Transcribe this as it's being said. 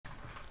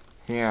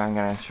Here I'm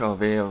going to show a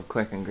video of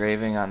quick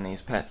engraving on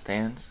these pet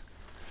stands.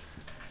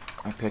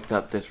 I picked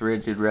up this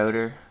Ridgid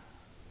router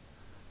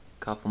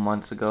a couple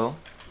months ago.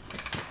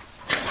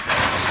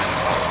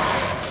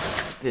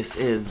 This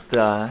is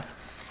the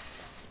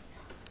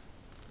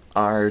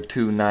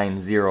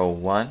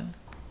R2901.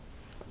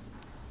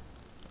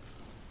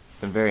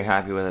 Been very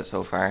happy with it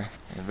so far.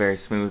 It's very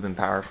smooth and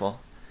powerful.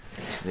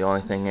 The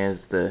only thing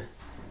is the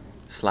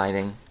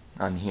sliding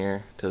on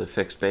here to the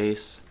fixed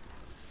base.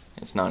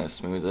 It's not as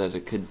smooth as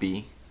it could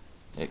be.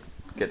 It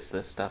gets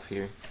this stuff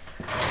here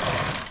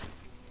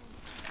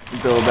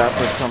build up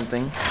with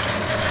something,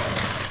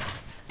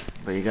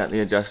 but you got the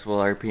adjustable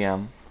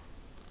RPM.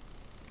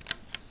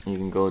 You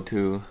can go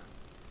to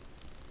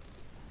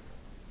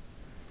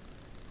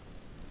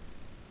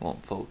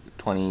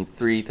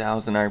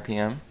 23,000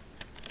 RPM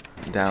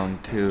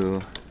down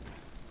to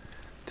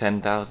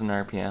 10,000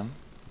 RPM.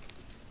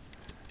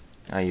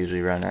 I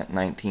usually run at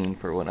 19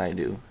 for what I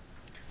do.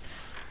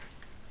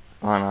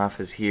 On off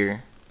is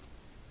here.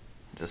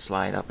 Just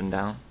slide up and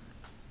down.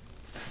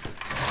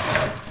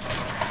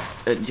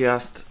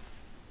 Adjust,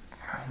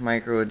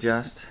 micro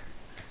adjust,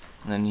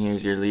 and then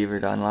here's your lever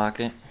to unlock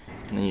it,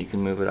 and then you can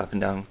move it up and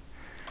down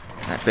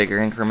at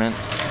bigger increments.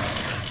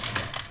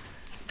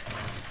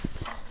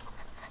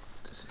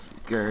 This is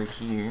your guard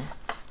here.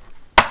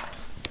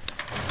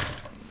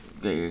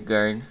 Get your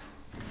guard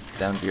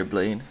down to your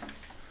blade,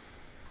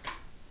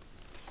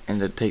 and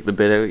to take the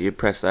bit out, you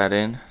press that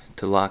in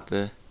to lock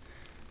the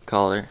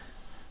collar,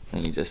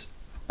 and you just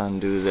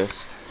undo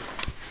this.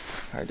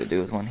 Hard to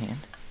do with one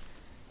hand.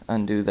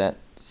 Undo that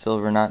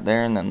silver knot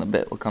there, and then the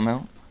bit will come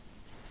out.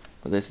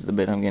 But this is the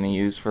bit I'm going to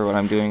use for what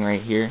I'm doing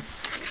right here.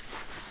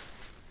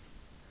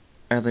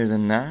 Other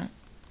than that,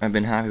 I've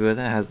been happy with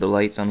it. It has the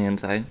lights on the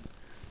inside.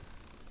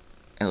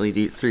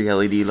 3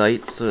 LED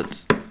lights, so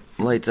it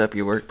lights up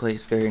your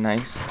workplace very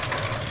nice.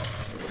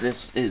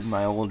 This is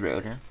my old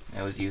router.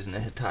 I was using a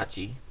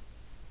Hitachi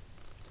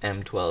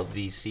M12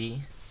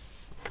 VC.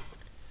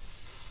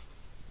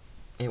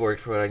 It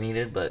worked for what I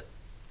needed, but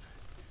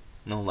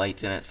no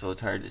lights in it, so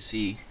it's hard to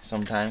see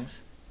sometimes.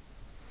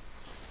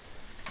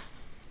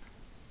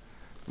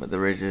 But the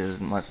Ridgid is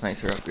a much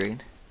nicer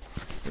upgrade.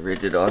 The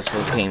Ridgid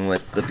also came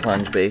with the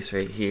plunge base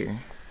right here.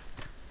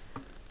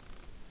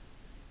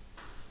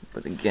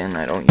 But again,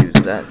 I don't use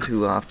that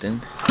too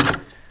often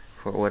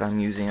for what I'm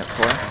using it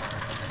for.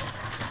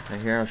 So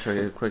here I'll show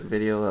you a quick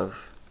video of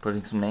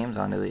putting some names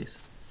onto these.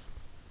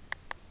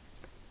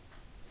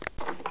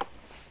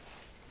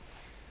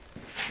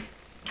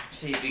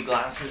 Safety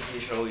glasses you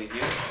should always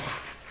use.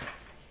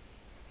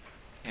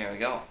 Here we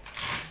go.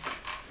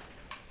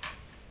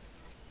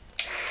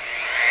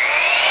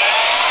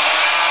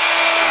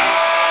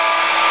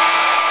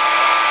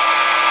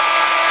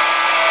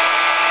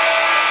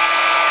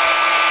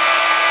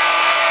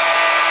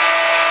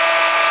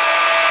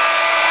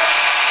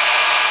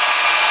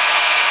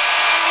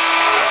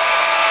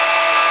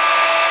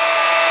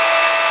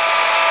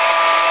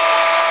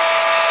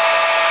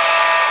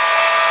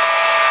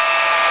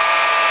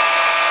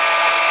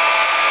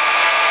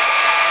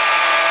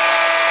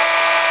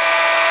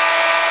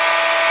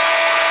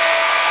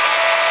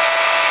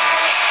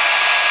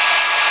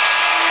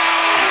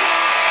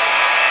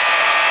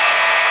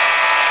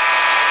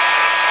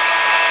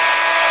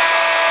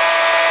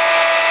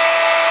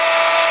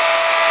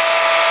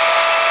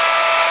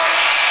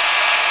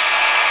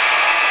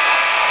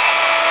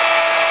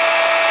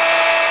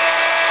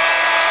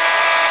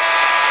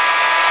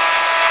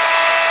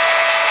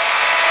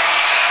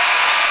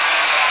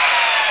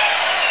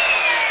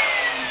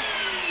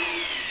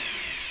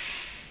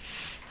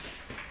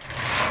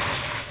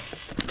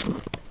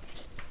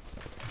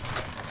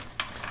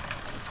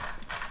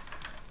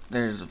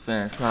 There's the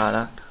finished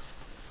product.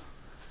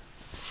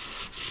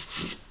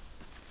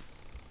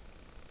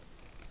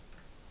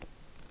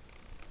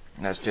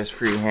 That's just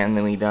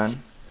freehandedly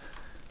done.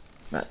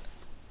 But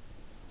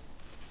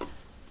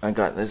I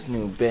got this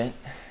new bit.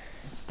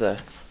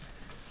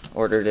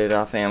 Ordered it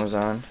off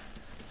Amazon.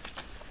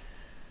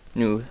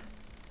 New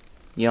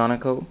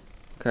Yonico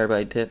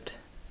carbide tipped.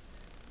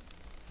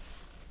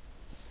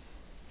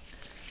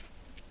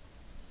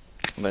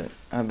 But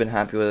I've been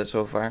happy with it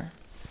so far.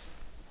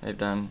 I've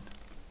done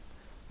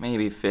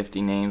maybe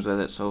 50 names with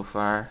it so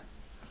far.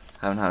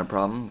 Haven't had a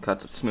problem.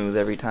 Cuts it smooth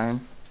every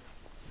time.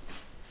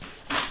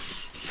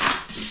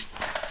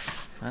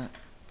 But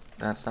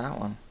that's that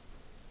one.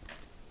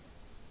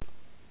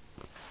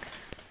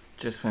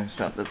 Just finished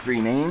up the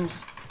 3 names.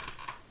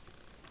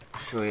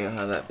 Show you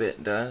how that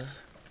bit does.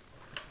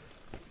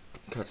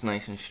 Cuts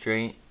nice and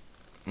straight.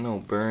 No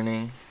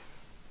burning.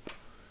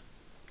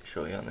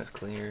 Show you on this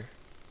clear.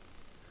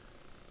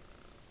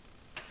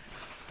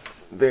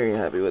 Very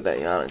happy with that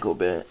Yonico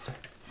bit.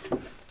 I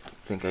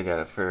think I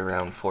got it for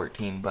around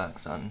 14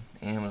 bucks on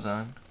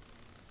Amazon.